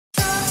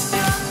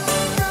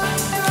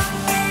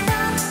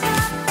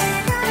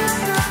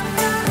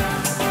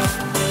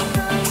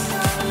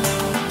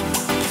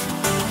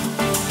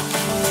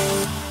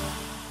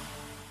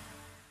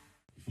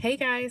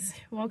guys,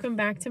 welcome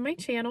back to my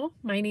channel.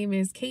 My name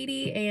is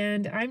Katie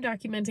and I'm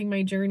documenting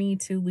my journey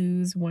to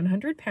lose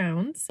 100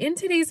 pounds. In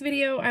today's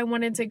video, I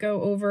wanted to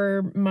go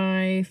over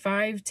my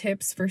 5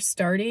 tips for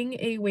starting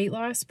a weight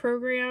loss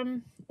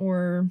program,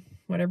 or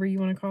whatever you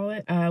want to call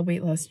it,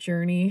 weight loss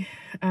journey.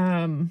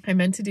 I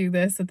meant to do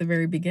this at the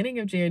very beginning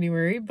of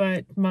January,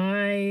 but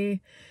my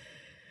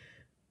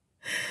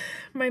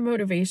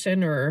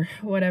motivation or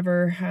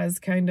whatever has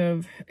kind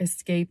of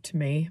escaped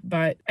me.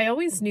 But I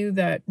always knew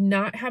that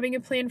not having a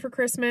plan for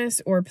Christmas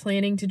or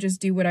planning to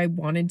just do what I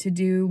wanted to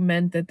do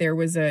meant that there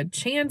was a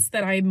chance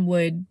that I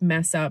would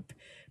mess up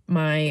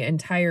my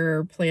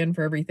entire plan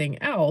for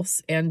everything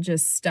else and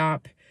just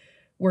stop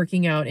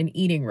working out and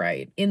eating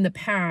right. In the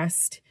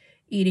past,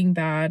 eating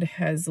bad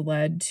has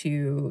led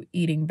to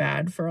eating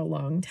bad for a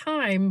long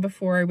time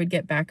before I would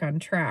get back on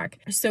track.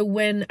 So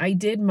when I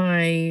did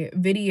my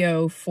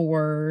video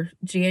for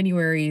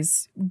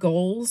January's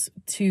goals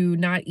to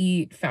not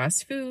eat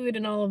fast food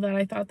and all of that,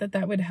 I thought that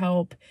that would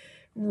help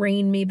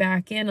rein me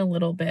back in a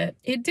little bit.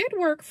 It did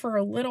work for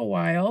a little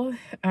while.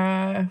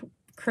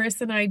 Chris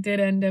and I did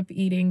end up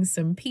eating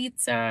some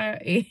pizza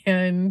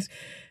and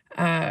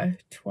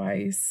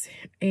twice.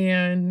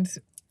 And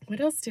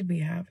what else did we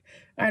have?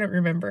 I don't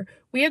remember.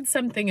 We had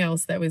something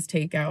else that was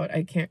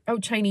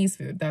takeout. Chinese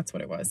food. That's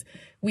what it was.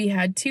 We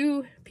had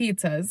 2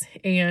 pizzas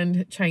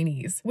and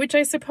Chinese, which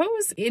I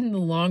suppose in the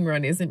long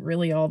run isn't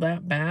really all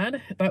that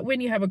bad. But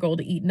when you have a goal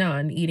to eat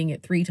none, eating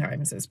it 3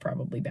 times is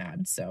probably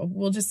bad. So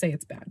we'll just say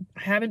it's bad.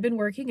 I haven't been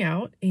working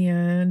out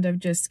and I've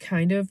just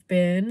kind of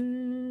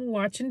been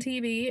watching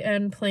TV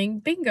and playing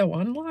bingo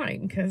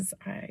online because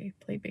I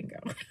play bingo.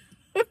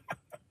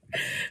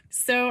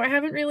 So I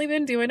haven't really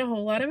been doing a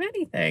whole lot of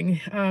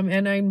anything.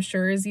 And I'm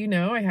sure, as you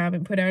know, I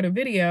haven't put out a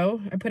video.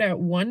 I put out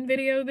 1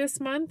 video this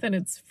month and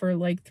it's for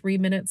like 3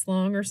 minutes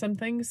long or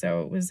something.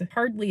 So it was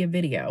hardly a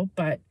video,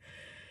 but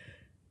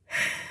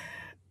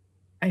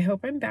I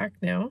hope I'm back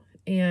now.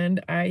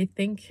 And I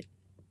think,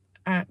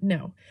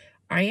 no,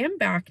 I am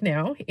back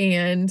now.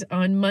 And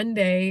on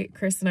Monday,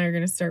 Chris and I are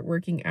going to start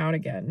working out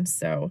again.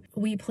 So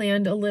we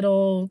planned a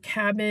little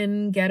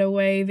cabin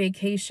getaway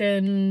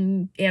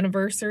vacation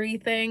anniversary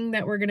thing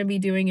that we're going to be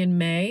doing in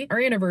May. Our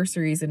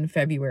anniversary is in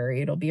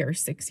February. It'll be our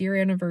 6-year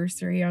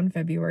anniversary on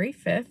February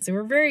 5th. So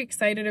we're very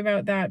excited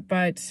about that.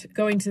 But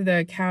going to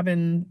the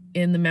cabin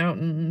in the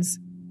mountains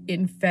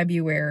in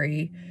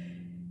February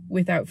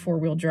without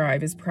 4-wheel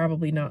drive is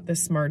probably not the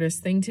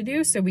smartest thing to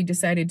do. So we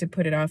decided to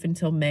put it off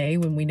until May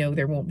when we know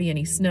there won't be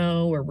any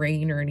snow or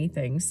rain or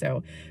anything.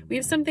 So we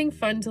have something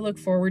fun to look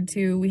forward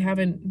to. We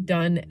haven't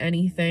done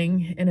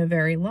anything in a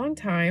very long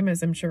time,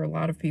 as I'm sure a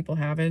lot of people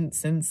haven't,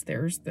 since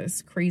there's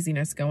this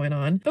craziness going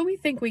on. But we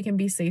think we can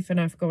be safe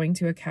enough going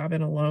to a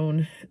cabin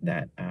alone,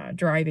 that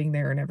driving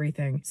there and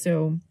everything.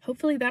 So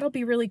hopefully that'll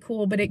be really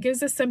cool, but it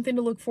gives us something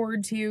to look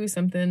forward to,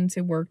 something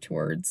to work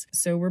towards.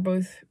 So we're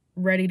both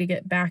ready to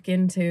get back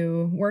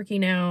into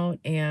working out,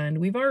 and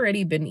we've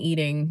already been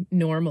eating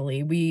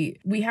normally.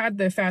 We had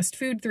the fast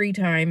food 3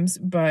 times,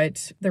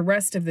 but the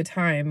rest of the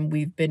time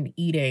we've been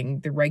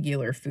eating the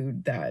regular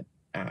food that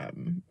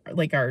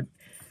like our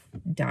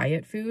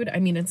diet food.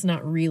 I mean, it's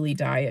not really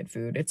diet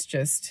food. It's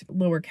just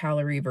lower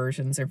calorie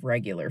versions of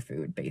regular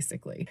food,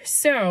 basically.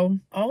 So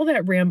all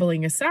that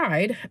rambling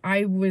aside,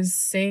 I was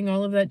saying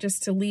all of that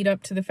just to lead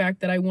up to the fact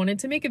that I wanted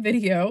to make a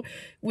video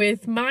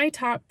with my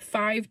top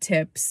 5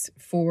 tips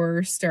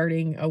for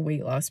starting a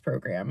weight loss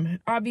program.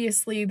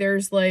 Obviously,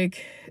 there's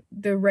like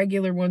the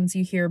regular ones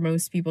you hear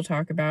most people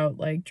talk about,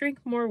 like drink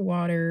more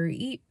water,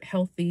 eat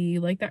healthy,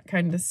 like that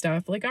kind of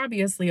stuff. Like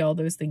obviously all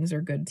those things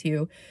are good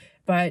too,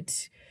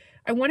 but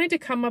I wanted to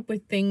come up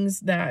with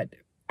things that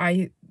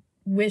I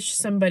wish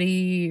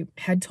somebody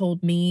had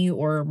told me,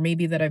 or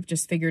maybe that I've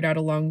just figured out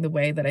along the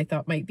way that I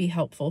thought might be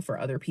helpful for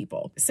other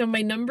people. So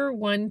my number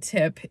 1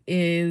 tip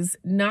is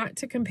not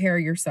to compare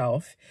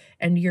yourself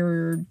and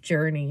your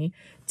journey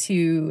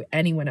to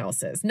anyone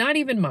else's, not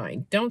even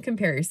mine. Don't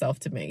compare yourself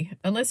to me.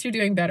 Unless you're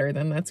doing better,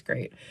 then that's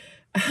great.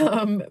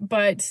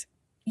 But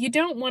you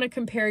don't want to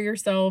compare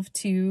yourself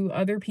to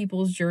other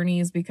people's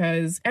journeys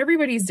because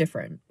everybody's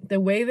different. The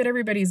way that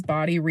everybody's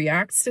body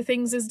reacts to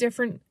things is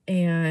different.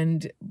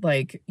 And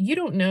like, you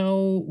don't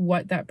know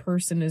what that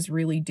person is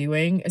really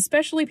doing,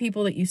 especially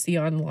people that you see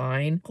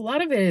online. A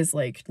lot of it is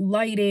like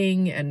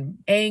lighting and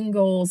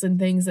angles and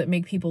things that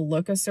make people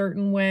look a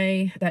certain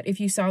way that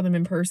if you saw them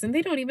in person,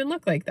 they don't even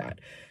look like that.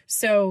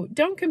 So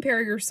don't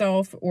compare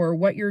yourself or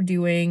what you're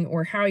doing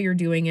or how you're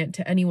doing it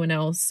to anyone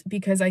else,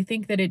 because I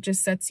think that it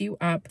just sets you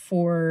up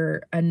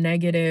for a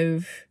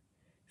negative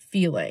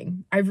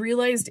feeling. I've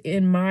realized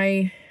in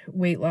my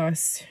weight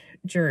loss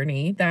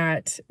journey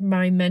that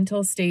my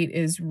mental state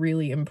is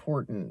really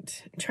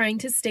important. Trying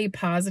to stay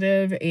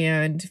positive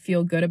and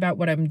feel good about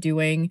what I'm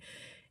doing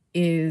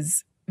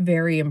is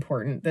very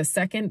important. The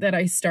second that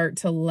I start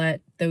to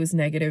let those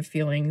negative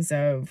feelings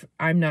of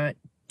I'm not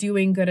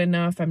doing good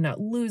enough, I'm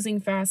not losing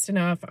fast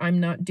enough,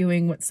 I'm not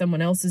doing what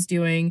someone else is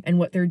doing, and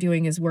what they're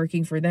doing is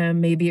working for them,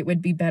 maybe it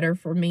would be better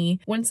for me.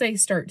 Once I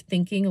start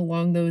thinking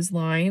along those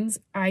lines,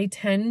 I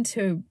tend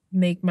to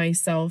make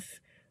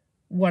myself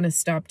want to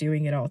stop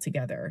doing it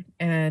altogether.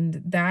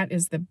 And that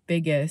is the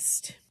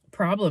biggest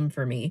problem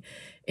for me,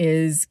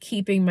 is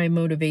keeping my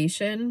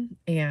motivation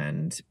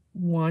and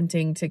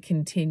wanting to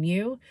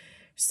continue.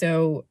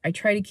 So I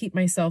try to keep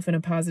myself in a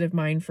positive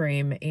mind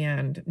frame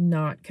and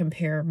not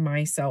compare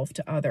myself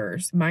to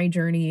others. My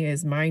journey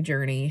is my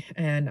journey,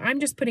 and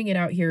I'm just putting it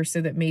out here so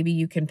that maybe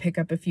you can pick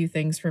up a few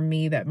things from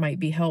me that might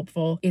be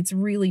helpful. It's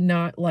really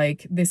not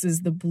like this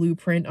is the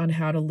blueprint on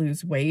how to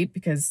lose weight,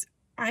 because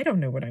I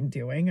don't know what I'm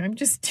doing. I'm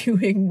just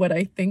doing what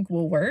I think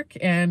will work,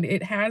 and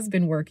it has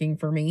been working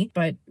for me,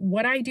 but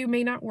what I do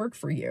may not work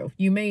for you.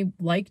 You may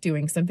like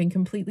doing something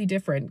completely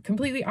different,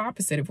 completely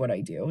opposite of what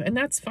I do, and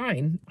that's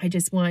fine. I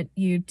just want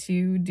you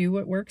to do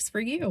what works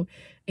for you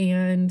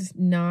and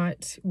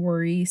not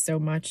worry so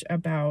much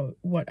about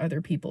what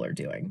other people are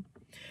doing.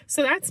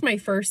 So that's my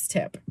first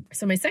tip.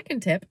 So my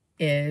second tip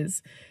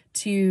is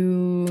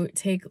to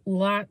take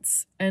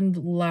lots and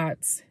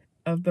lots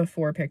of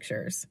before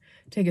pictures.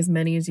 Take as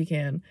many as you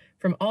can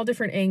from all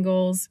different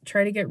angles.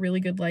 Try to get really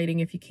good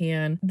lighting if you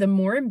can. The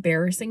more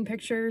embarrassing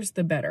pictures,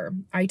 the better.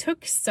 I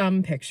took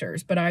some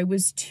pictures, but I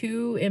was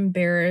too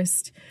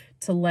embarrassed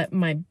to let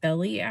my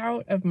belly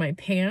out of my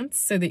pants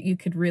so that you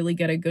could really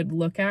get a good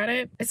look at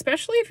it.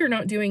 Especially if you're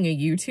not doing a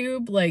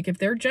YouTube, like if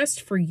they're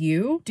just for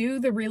you, do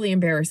the really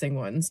embarrassing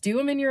ones. Do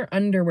them in your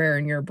underwear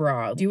and your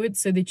bra. Do it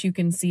so that you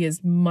can see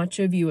as much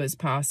of you as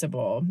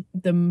possible.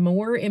 The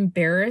more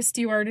embarrassed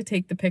you are to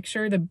take the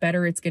picture, the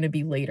better it's going to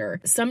be later.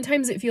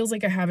 Sometimes it feels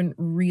like I haven't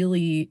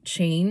really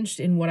changed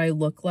in what I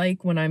look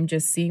like when I'm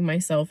just seeing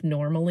myself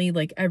normally,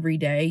 like every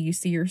day you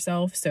see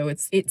yourself. So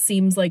it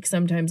seems like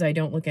sometimes I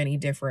don't look any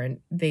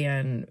different than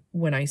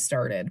when I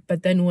started.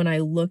 But then when I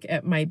look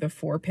at my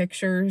before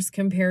pictures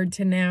compared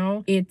to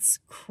now, it's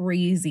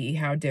crazy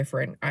how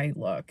different I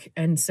look.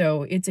 And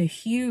so it's a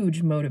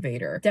huge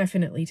motivator.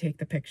 Definitely take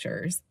the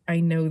pictures. I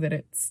know that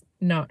it's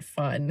not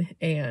fun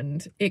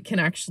and it can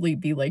actually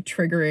be like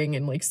triggering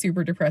and like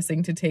super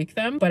depressing to take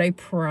them, but I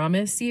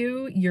promise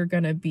you, you're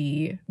gonna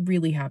be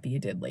really happy you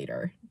did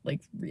later,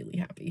 like really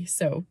happy.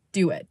 So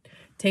do it.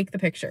 Take the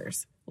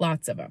pictures,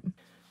 lots of them.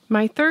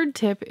 My third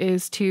tip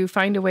is to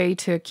find a way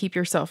to keep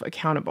yourself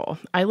accountable.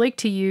 I like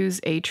to use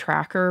a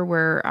tracker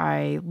where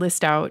I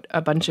list out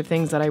a bunch of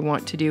things that I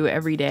want to do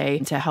every day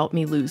to help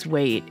me lose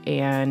weight,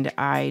 and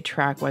I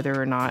track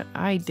whether or not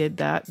I did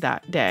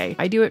that day.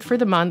 I do it for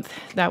the month.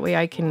 That way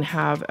I can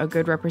have a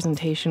good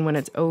representation when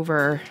it's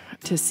over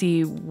to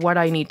see what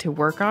I need to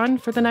work on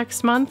for the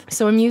next month.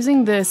 So I'm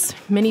using this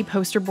mini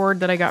poster board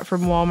that I got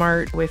from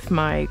Walmart with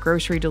my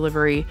grocery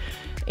delivery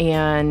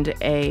and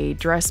a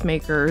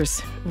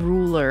dressmaker's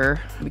ruler,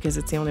 because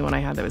it's the only one I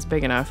had that was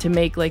big enough to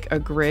make like a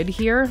grid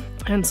here.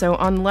 And so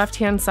on the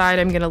left-hand side,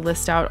 I'm going to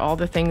list out all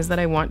the things that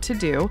I want to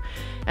do.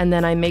 And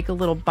then I make a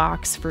little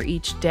box for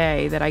each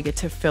day that I get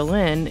to fill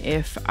in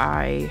if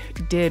I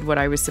did what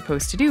I was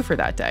supposed to do for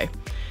that day.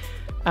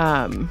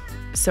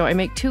 So I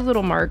make 2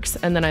 little marks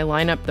and then I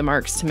line up the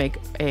marks to make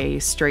a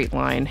straight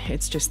line.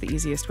 It's just the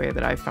easiest way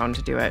that I've found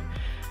to do it.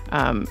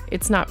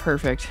 It's not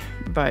perfect,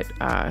 but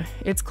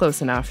it's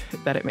close enough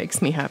that it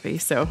makes me happy,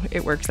 so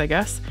it works, I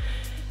guess.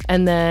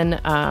 And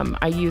then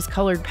I use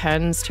colored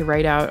pens to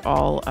write out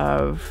all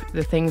of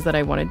the things that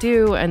I want to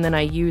do, and then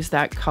I use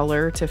that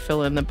color to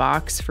fill in the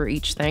box for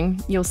each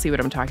thing. You'll see what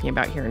I'm talking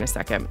about here in a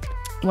second.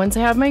 Once I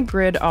have my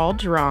grid all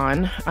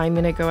drawn, I'm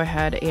going to go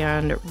ahead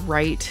and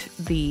write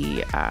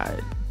the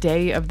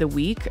day of the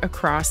week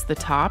across the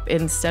top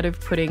instead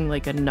of putting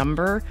like a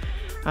number.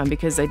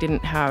 Because I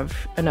didn't have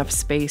enough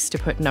space to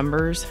put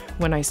numbers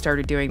when I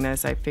started doing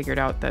this, I figured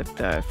out that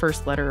the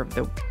first letter of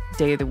the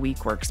day of the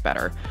week works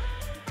better.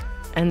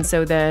 And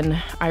so then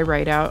I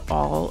write out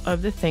all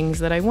of the things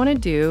that I want to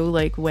do,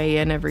 like weigh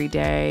in every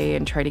day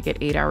and try to get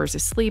 8 hours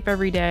of sleep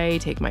every day,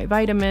 take my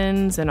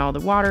vitamins and all the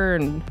water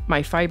and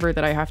my fiber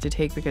that I have to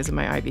take because of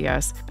my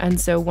IBS. And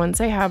so once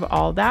I have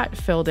all that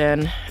filled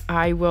in,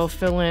 I will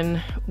fill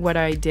in what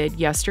I did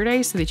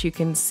yesterday so that you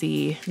can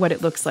see what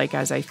it looks like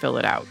as I fill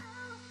it out.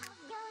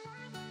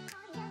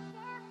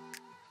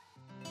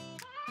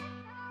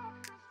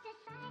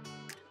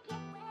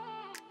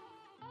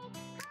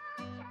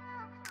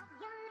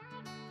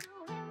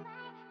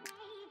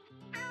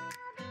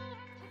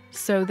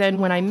 So then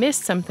when I miss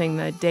something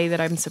the day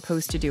that I'm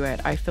supposed to do it,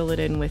 I fill it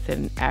in with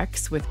an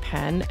X with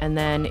pen. And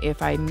then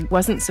if I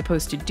wasn't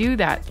supposed to do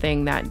that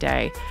thing that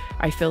day,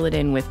 I fill it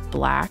in with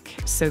black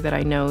so that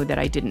I know that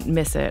I didn't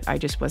miss it. I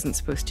just wasn't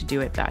supposed to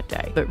do it that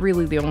day. But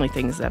really the only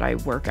things that I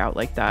work out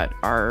like that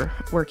are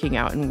working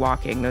out and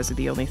walking. Those are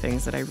the only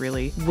things that I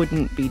really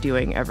wouldn't be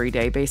doing every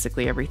day.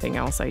 Basically everything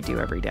else I do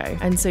every day.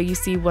 And so you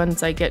see,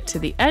 once I get to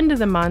the end of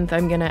the month,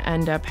 I'm gonna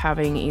end up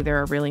having either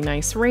a really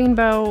nice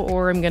rainbow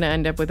or I'm gonna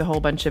end up with a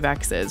whole bunch of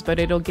X's, but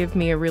it'll give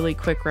me a really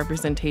quick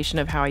representation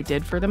of how I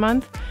did for the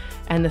month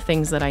and the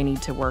things that I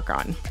need to work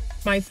on.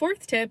 My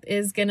fourth tip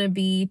is gonna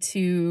be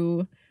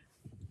to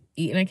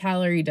eat in a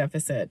calorie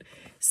deficit.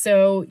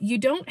 So you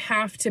don't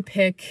have to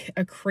pick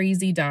a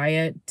crazy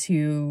diet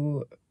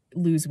to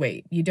lose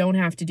weight. You don't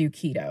have to do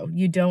keto.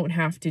 You don't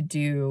have to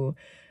do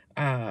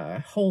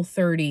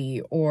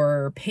Whole30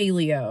 or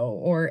paleo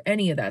or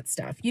any of that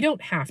stuff. You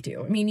don't have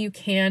to. I mean, you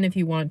can if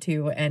you want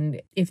to,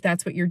 and if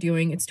that's what you're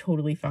doing, it's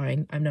totally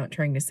fine. I'm not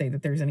trying to say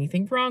that there's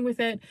anything wrong with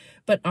it,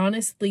 but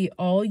honestly,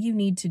 all you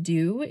need to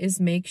do is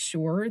make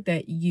sure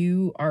that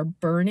you are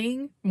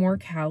burning more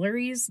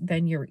calories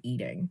than you're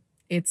eating.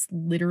 It's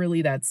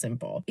literally that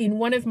simple. In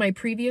one of my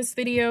previous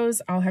videos,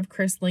 I'll have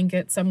Chris link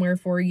it somewhere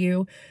for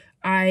you,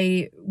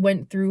 I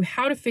went through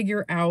how to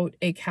figure out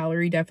a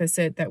calorie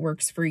deficit that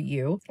works for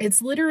you.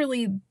 It's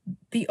literally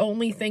the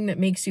only thing that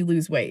makes you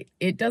lose weight.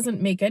 It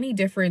doesn't make any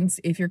difference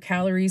if your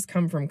calories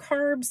come from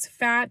carbs,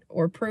 fat,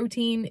 or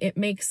protein. It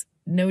makes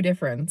no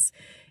difference.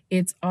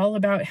 It's all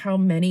about how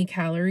many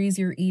calories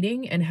you're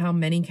eating and how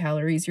many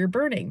calories you're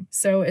burning.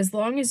 So as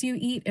long as you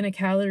eat in a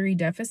calorie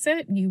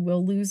deficit, you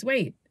will lose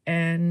weight.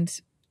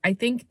 And I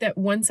think that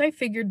once I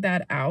figured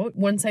that out,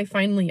 once I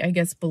finally, I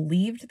guess,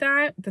 believed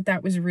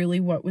that was really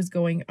what was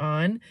going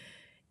on,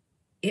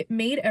 it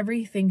made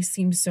everything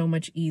seem so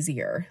much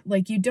easier.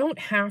 Like, you don't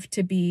have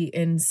to be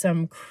in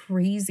some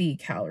crazy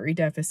calorie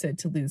deficit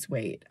to lose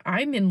weight.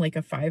 I'm in like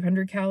a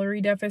 500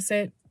 calorie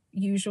deficit,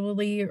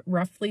 usually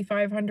roughly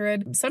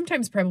 500,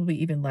 sometimes probably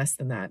even less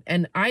than that.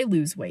 And I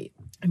lose weight.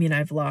 I mean,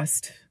 I've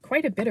lost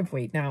quite a bit of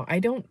weight now. I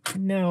don't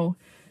know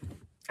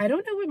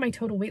what my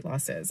total weight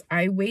loss is.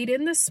 I weighed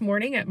in this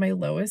morning at my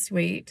lowest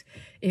weight.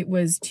 It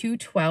was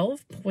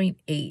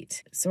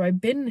 212.8. So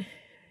I've been,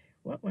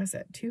 what was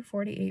it?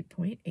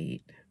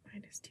 248.8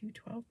 minus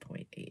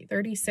 212.8.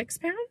 36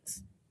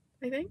 pounds,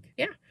 I think.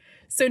 Yeah.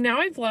 So now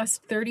I've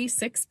lost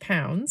 36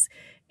 pounds,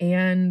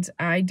 and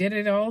I did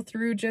it all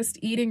through just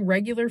eating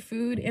regular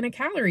food in a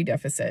calorie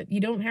deficit. You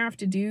don't have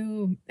to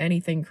do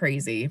anything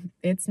crazy.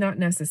 It's not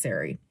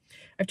necessary.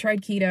 I've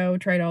tried keto,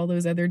 tried all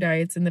those other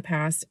diets in the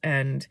past,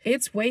 and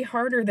it's way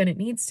harder than it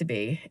needs to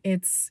be.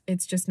 It's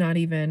just not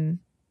even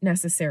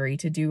necessary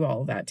to do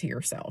all of that to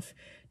yourself.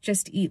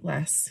 Just eat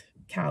less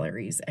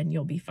calories and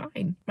you'll be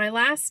fine. My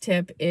last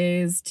tip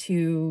is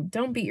to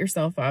don't beat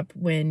yourself up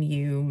when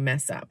you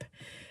mess up.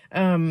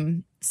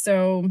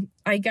 So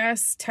I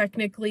guess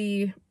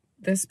technically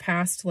this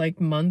past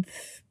like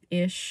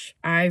month-ish,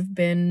 I've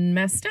been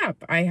messed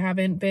up. I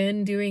haven't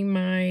been doing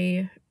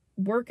my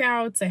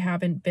workouts. I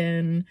haven't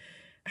been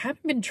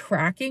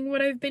tracking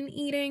what I've been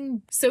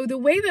eating. So the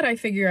way that I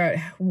figure out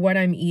what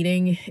I'm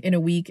eating in a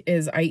week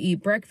is I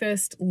eat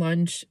breakfast,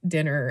 lunch,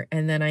 dinner,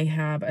 and then I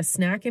have a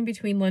snack in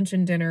between lunch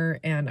and dinner,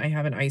 and I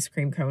have an ice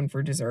cream cone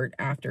for dessert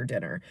after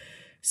dinner.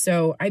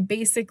 So I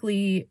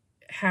basically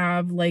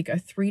have like a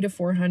 300 to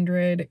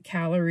 400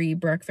 calorie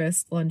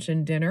breakfast, lunch,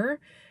 and dinner.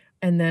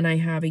 And then I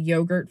have a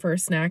yogurt for a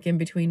snack in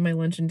between my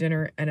lunch and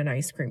dinner and an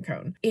ice cream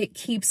cone. It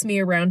keeps me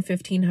around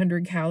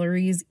 1,500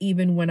 calories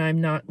even when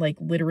I'm not like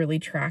literally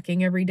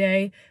tracking every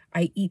day.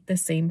 I eat the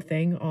same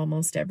thing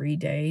almost every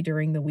day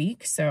during the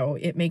week, so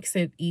it makes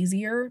it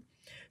easier.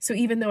 So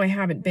even though I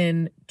haven't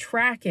been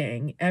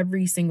tracking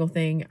every single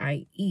thing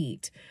I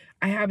eat,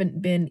 I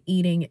haven't been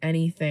eating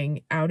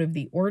anything out of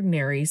the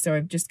ordinary. So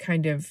I've just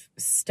kind of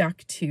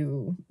stuck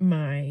to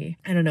my,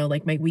 I don't know,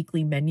 like my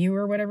weekly menu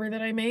or whatever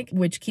that I make,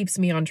 which keeps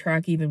me on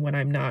track even when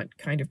I'm not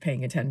kind of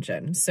paying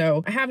attention.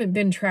 So I haven't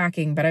been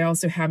tracking, but I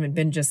also haven't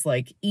been just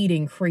like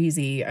eating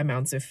crazy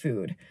amounts of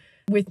food.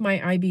 With my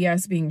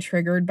IBS being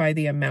triggered by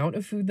the amount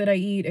of food that I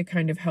eat, it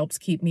kind of helps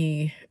keep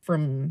me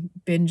from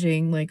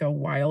binging like a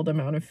wild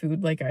amount of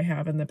food like I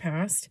have in the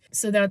past.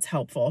 So that's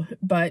helpful.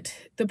 But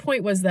the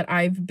point was that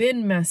I've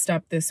been messed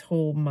up this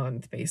whole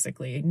month,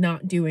 basically,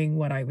 not doing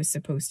what I was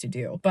supposed to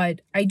do. But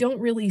I don't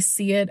really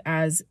see it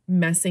as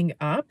messing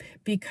up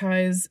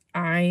because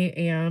I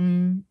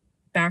am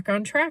back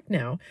on track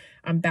now.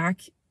 I'm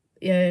back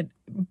at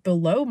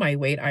below my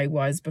weight I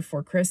was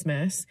before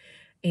Christmas.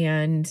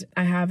 And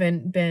I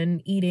haven't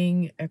been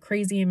eating a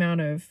crazy amount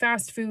of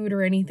fast food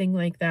or anything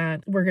like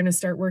that. We're going to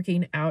start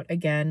working out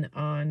again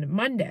on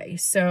Monday.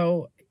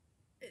 So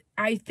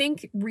I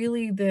think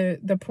really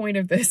the point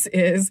of this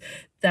is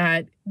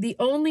that the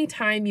only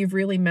time you've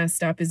really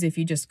messed up is if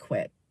you just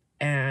quit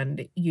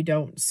and you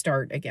don't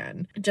start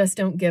again. Just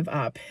don't give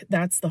up.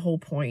 That's the whole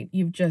point.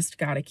 You've just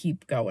got to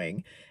keep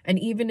going. And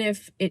even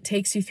if it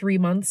takes you 3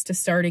 months to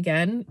start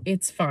again,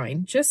 it's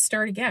fine. Just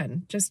start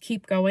again. Just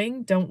keep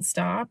going. Don't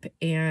stop.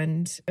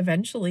 And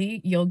eventually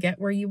you'll get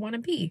where you want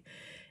to be.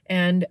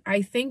 And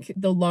I think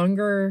the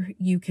longer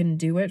you can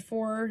do it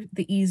for,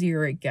 the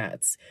easier it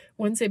gets.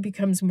 Once it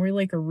becomes more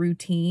like a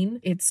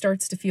routine, it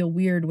starts to feel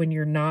weird when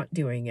you're not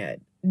doing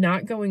it.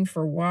 Not going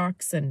for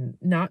walks and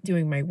not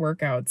doing my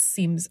workouts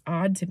seems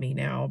odd to me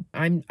now.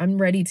 I'm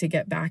ready to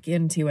get back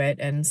into it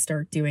and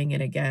start doing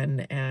it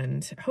again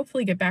and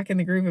hopefully get back in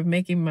the groove of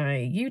making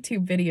my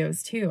YouTube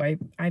videos too.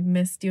 I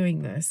miss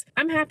doing this.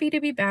 I'm happy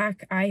to be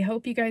back. I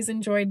hope you guys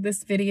enjoyed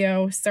this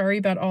video. Sorry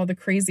about all the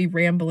crazy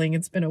rambling.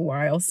 It's been a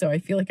while, so I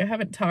feel like I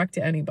haven't talked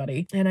to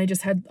anybody and I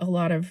just had a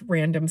lot of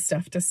random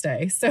stuff to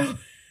say. So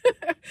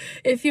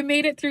if you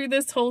made it through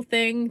this whole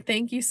thing,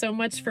 thank you so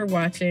much for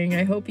watching.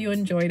 I hope you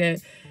enjoyed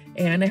it.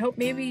 And I hope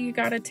maybe you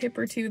got a tip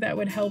or two that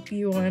would help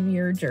you on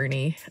your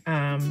journey.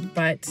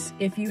 But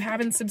if you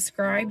haven't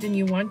subscribed and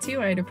you want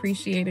to, I'd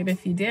appreciate it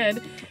if you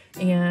did.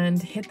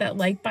 And hit that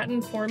like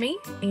button for me.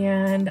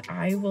 And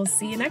I will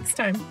see you next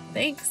time.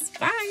 Thanks.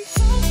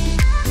 Bye.